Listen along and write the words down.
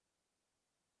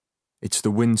It's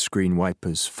the windscreen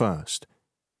wipers first.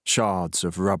 Shards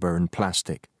of rubber and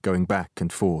plastic going back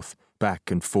and forth,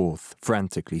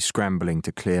 frantically scrambling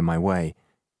to clear my way.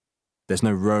 There's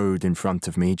no road in front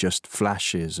of me, just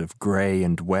flashes of grey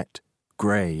and wet.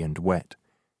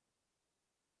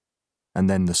 And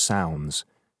then the sounds.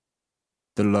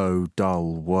 The low,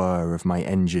 dull whir of my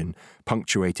engine,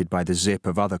 punctuated by the zip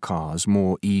of other cars,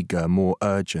 more eager, more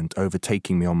urgent,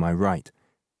 overtaking me on my right.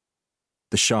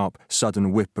 The sharp,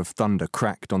 sudden whip of thunder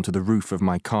cracked onto the roof of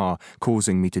my car,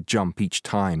 causing me to jump each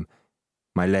time,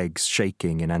 my legs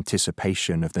shaking in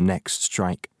anticipation of the next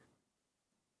strike.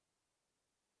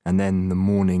 And then the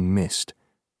morning mist.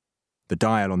 The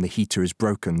dial on the heater is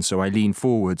broken, so I lean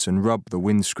forwards and rub the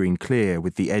windscreen clear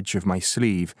with the edge of my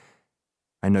sleeve.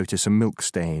 I notice a milk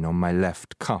stain on my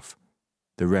left cuff,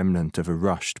 the remnant of a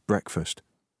rushed breakfast.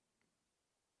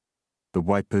 The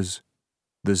wipers,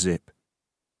 the zip,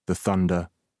 the thunder,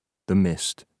 the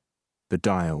mist, the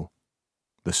dial,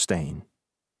 the stain.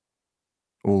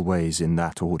 Always in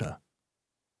that order.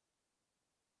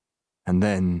 And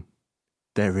then,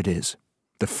 there it is,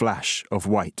 the flash of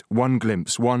white, one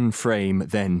glimpse, one frame,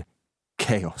 then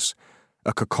chaos.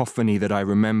 A cacophony that I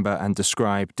remember and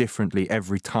describe differently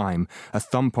every time, a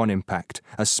thump on impact,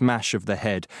 a smash of the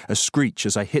head, a screech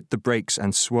as I hit the brakes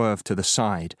and swerve to the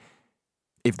side.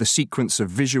 If the sequence of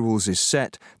visuals is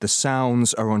set, the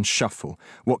sounds are on shuffle.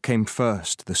 What came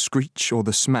first, the screech or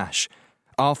the smash?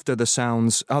 After the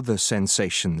sounds, other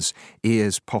sensations,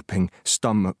 ears popping,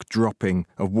 stomach dropping,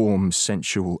 a warm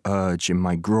sensual urge in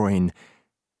my groin.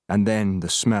 And then the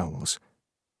smells,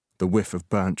 the whiff of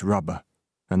burnt rubber,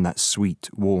 and that sweet,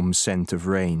 warm scent of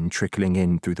rain trickling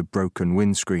in through the broken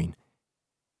windscreen.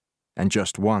 And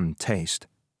just one taste,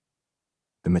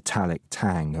 the metallic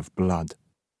tang of blood.